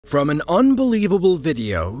From an unbelievable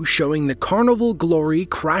video showing the Carnival Glory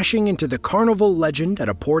crashing into the Carnival Legend at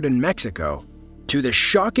a port in Mexico, to the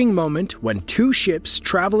shocking moment when two ships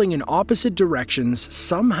traveling in opposite directions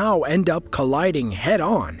somehow end up colliding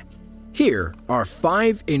head-on, here are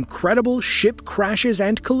 5 incredible ship crashes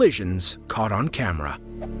and collisions caught on camera.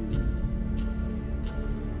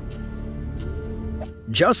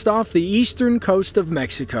 Just off the eastern coast of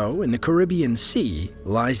Mexico in the Caribbean Sea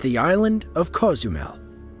lies the island of Cozumel.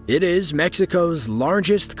 It is Mexico's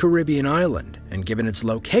largest Caribbean island, and given its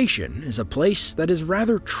location, is a place that is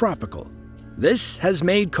rather tropical. This has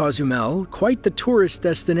made Cozumel quite the tourist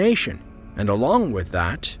destination, and along with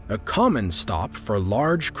that, a common stop for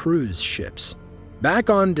large cruise ships. Back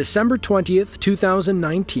on December 20th,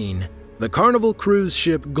 2019, the Carnival cruise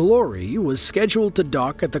ship Glory was scheduled to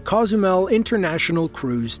dock at the Cozumel International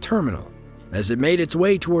Cruise Terminal. As it made its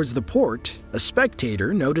way towards the port, a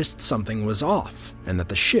spectator noticed something was off and that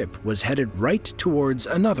the ship was headed right towards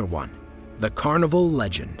another one, the Carnival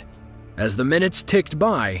Legend. As the minutes ticked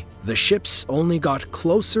by, the ships only got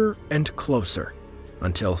closer and closer,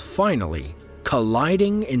 until finally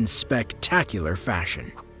colliding in spectacular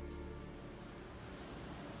fashion.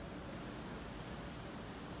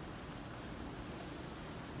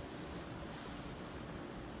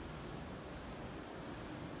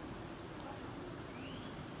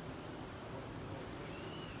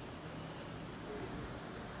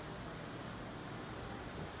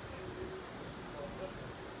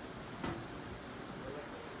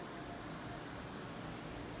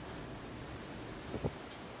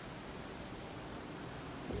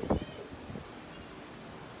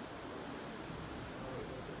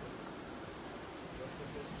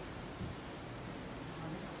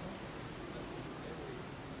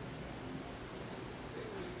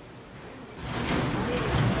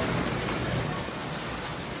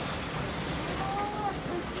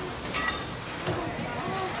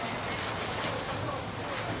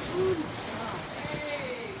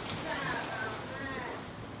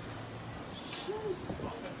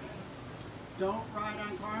 Don't ride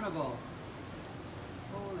on Carnival.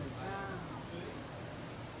 Holy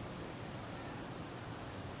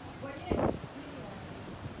cow.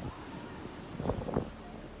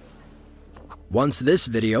 Once this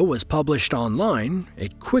video was published online,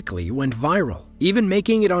 it quickly went viral, even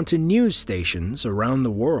making it onto news stations around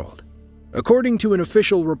the world. According to an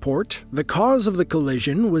official report, the cause of the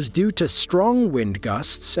collision was due to strong wind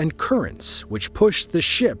gusts and currents which pushed the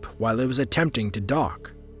ship while it was attempting to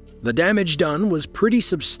dock. The damage done was pretty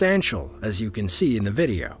substantial, as you can see in the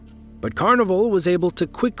video, but Carnival was able to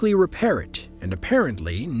quickly repair it and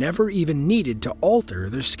apparently never even needed to alter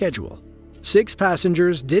their schedule. 6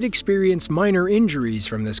 passengers did experience minor injuries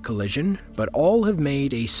from this collision, but all have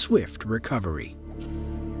made a swift recovery.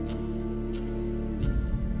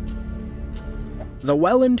 The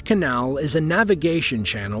Welland Canal is a navigation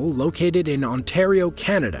channel located in Ontario,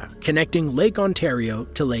 Canada, connecting Lake Ontario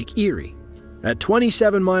to Lake Erie. At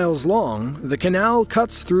 27 miles long, the canal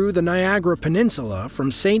cuts through the Niagara Peninsula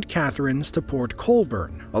from St. Catharines to Port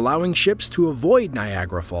Colborne, allowing ships to avoid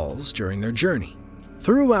Niagara Falls during their journey.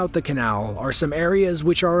 Throughout the canal are some areas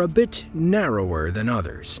which are a bit narrower than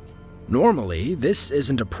others. Normally, this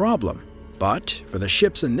isn't a problem, but for the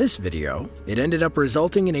ships in this video, it ended up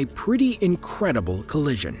resulting in a pretty incredible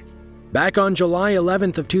collision. Back on July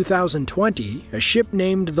 11th of 2020, a ship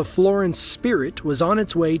named the Florence Spirit was on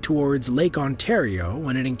its way towards Lake Ontario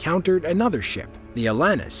when it encountered another ship, the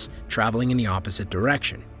Alanis, traveling in the opposite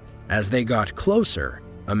direction. As they got closer,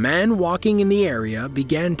 a man walking in the area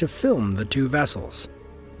began to film the two vessels.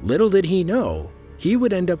 Little did he know, he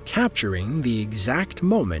would end up capturing the exact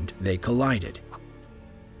moment they collided.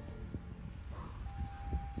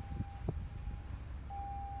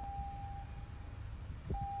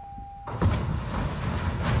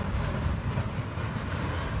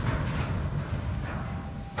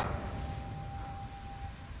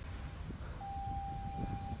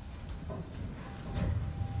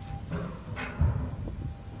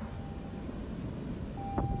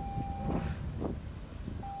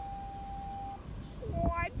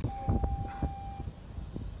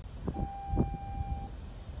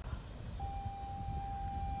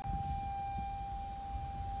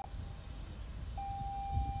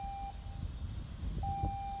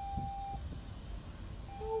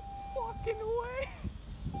 Away.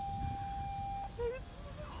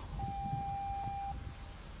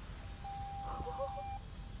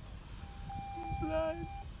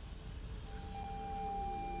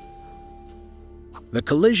 The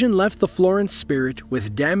collision left the Florence Spirit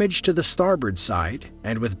with damage to the starboard side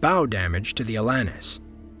and with bow damage to the Alanis.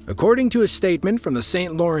 According to a statement from the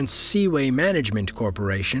St. Lawrence Seaway Management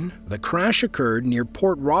Corporation, the crash occurred near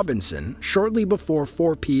Port Robinson shortly before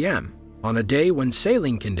 4 p.m. on a day when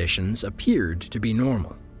sailing conditions appeared to be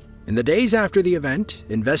normal. In the days after the event,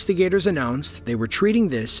 investigators announced they were treating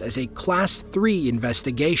this as a Class 3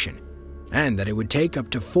 investigation and that it would take up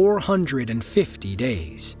to 450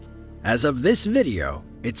 days. As of this video,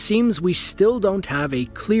 it seems we still don't have a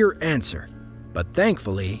clear answer, but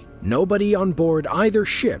thankfully, nobody on board either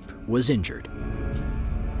ship was injured.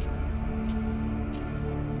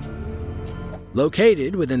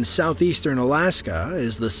 Located within southeastern Alaska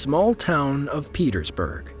is the small town of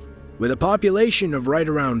Petersburg. With a population of right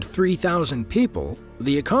around 3,000 people,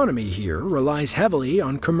 the economy here relies heavily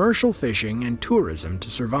on commercial fishing and tourism to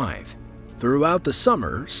survive. Throughout the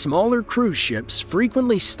summer, smaller cruise ships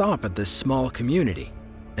frequently stop at this small community,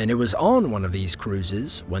 and it was on one of these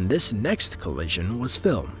cruises when this next collision was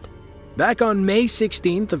filmed. Back on May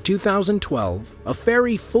 16th of 2012, a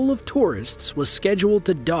ferry full of tourists was scheduled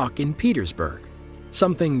to dock in Petersburg,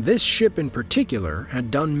 something this ship in particular had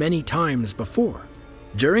done many times before.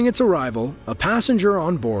 During its arrival, a passenger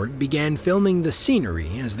on board began filming the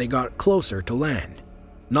scenery as they got closer to land.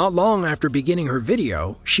 Not long after beginning her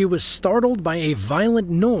video, she was startled by a violent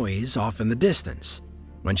noise off in the distance.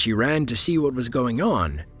 When she ran to see what was going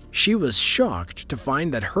on, she was shocked to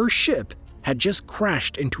find that her ship had just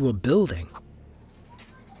crashed into a building.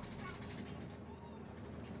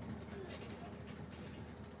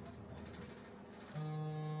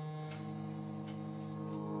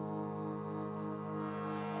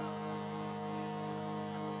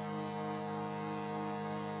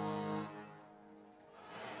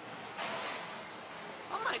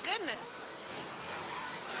 Oh my goodness.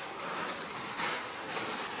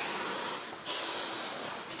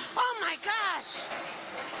 Oh my gosh.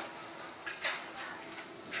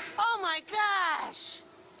 Oh my gosh.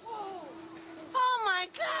 Whoa. Oh my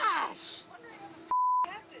gosh.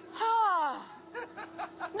 Oh.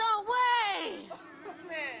 No way.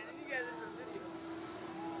 Man, you got this on video.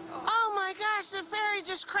 Oh my gosh, the ferry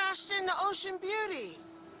just crashed into Ocean Beauty.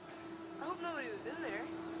 I hope nobody was in there.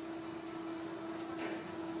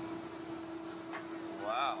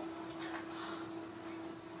 Wow.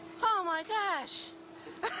 Oh my gosh.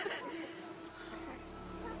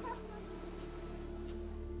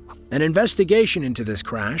 An investigation into this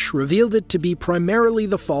crash revealed it to be primarily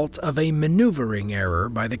the fault of a maneuvering error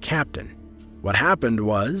by the captain. What happened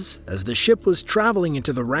was, as the ship was traveling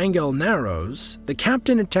into the Wrangell Narrows, the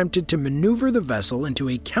captain attempted to maneuver the vessel into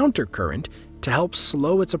a countercurrent to help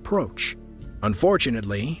slow its approach.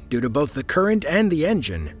 Unfortunately, due to both the current and the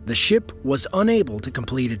engine, the ship was unable to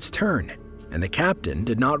complete its turn, and the captain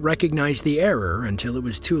did not recognize the error until it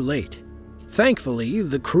was too late. Thankfully,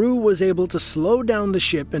 the crew was able to slow down the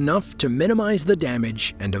ship enough to minimize the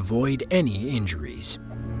damage and avoid any injuries.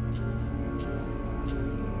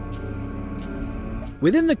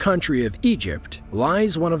 Within the country of Egypt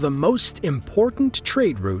lies one of the most important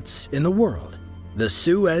trade routes in the world, the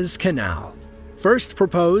Suez Canal. First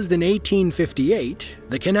proposed in 1858,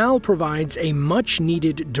 the canal provides a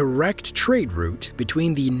much-needed direct trade route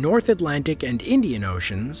between the North Atlantic and Indian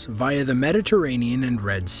Oceans via the Mediterranean and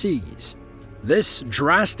Red Seas. This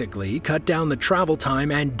drastically cut down the travel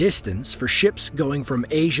time and distance for ships going from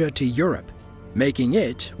Asia to Europe, making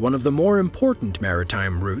it one of the more important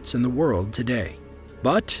maritime routes in the world today.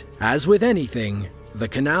 But, as with anything, the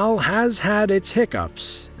canal has had its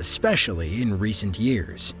hiccups, especially in recent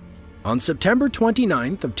years. On September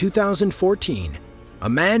 29th of 2014, a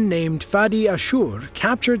man named Fadi Ashur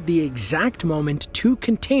captured the exact moment two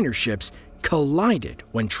container ships collided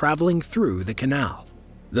when traveling through the canal.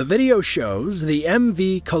 The video shows the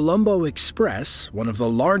MV Colombo Express, one of the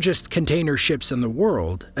largest container ships in the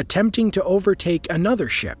world, attempting to overtake another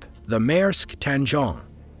ship, the Maersk Tanjong.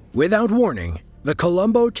 Without warning, the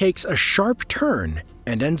Colombo takes a sharp turn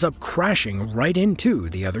and ends up crashing right into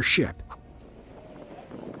the other ship.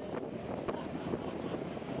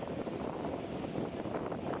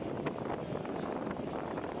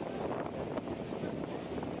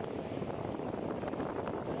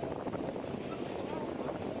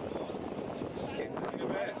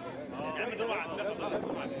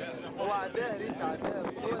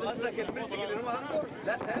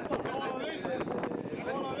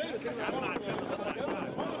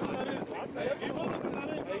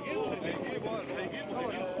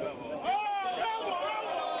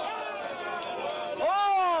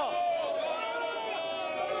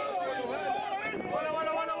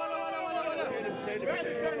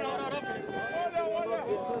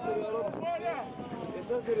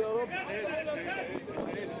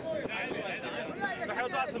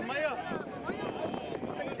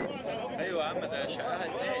 عم ده شقاها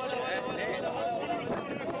اتنين شقاها اتنين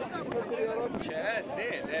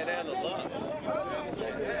لا اله الا الله.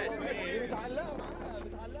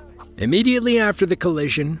 Immediately after the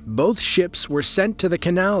collision, both ships were sent to the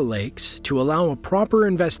canal lakes to allow a proper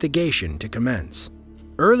investigation to commence.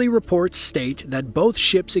 Early reports state that both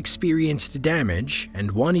ships experienced damage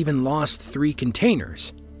and one even lost 3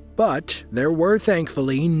 containers, but there were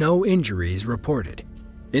thankfully no injuries reported.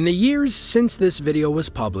 In the years since this video was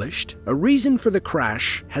published, a reason for the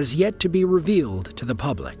crash has yet to be revealed to the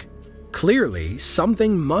public. Clearly,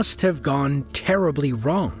 something must have gone terribly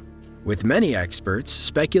wrong, with many experts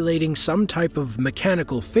speculating some type of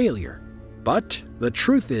mechanical failure. But the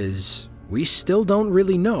truth is, we still don't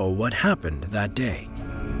really know what happened that day.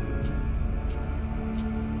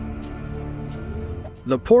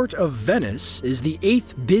 The port of Venice is the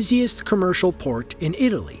 8th busiest commercial port in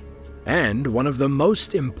Italy, and one of the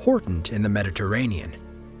most important in the Mediterranean.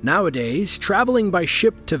 Nowadays, traveling by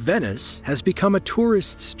ship to Venice has become a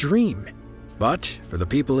tourist's dream. But for the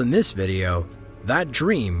people in this video, that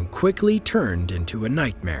dream quickly turned into a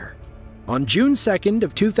nightmare. On June 2nd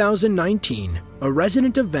of 2019, a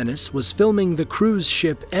resident of Venice was filming the cruise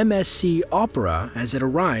ship MSC Opera as it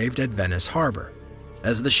arrived at Venice Harbor.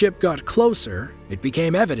 As the ship got closer, it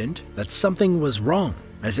became evident that something was wrong,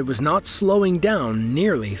 as it was not slowing down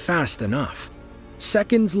nearly fast enough.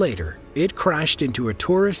 Seconds later, it crashed into a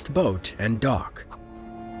tourist boat and dock.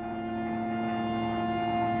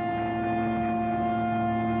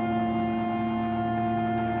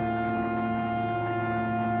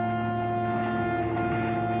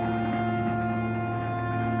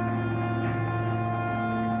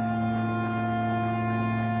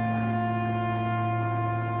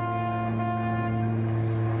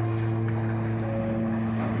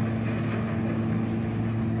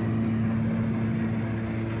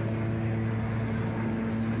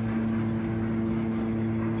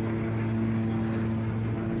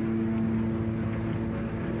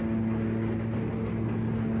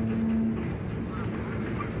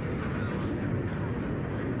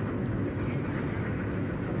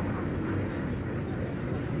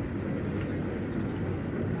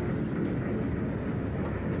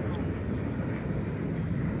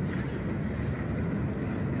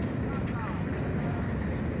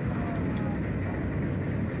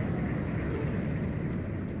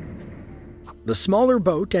 The smaller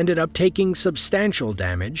boat ended up taking substantial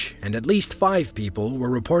damage, and at least 5 people were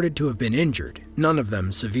reported to have been injured, none of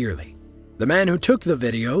them severely. The man who took the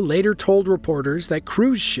video later told reporters that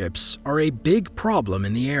cruise ships are a big problem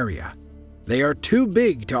in the area. They are too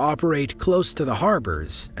big to operate close to the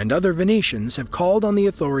harbors, and other Venetians have called on the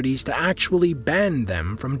authorities to actually ban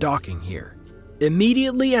them from docking here.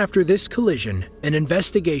 Immediately after this collision, an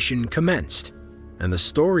investigation commenced, and the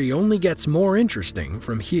story only gets more interesting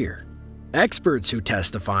from here. Experts who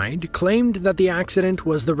testified claimed that the accident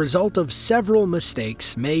was the result of several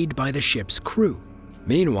mistakes made by the ship's crew.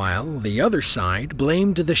 Meanwhile, the other side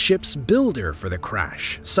blamed the ship's builder for the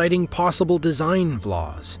crash, citing possible design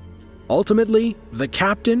flaws. Ultimately, the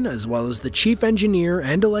captain, as well as the chief engineer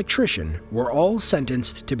and electrician, were all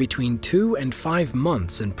sentenced to between 2 and 5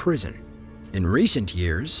 months in prison. In recent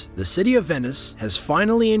years, the city of Venice has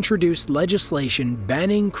finally introduced legislation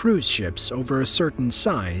banning cruise ships over a certain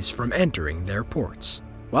size from entering their ports.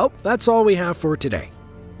 Well, that's all we have for today.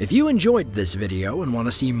 If you enjoyed this video and want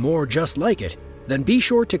to see more just like it, then be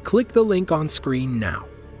sure to click the link on screen now.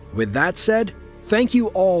 With that said, thank you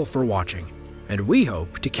all for watching, and we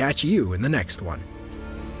hope to catch you in the next one.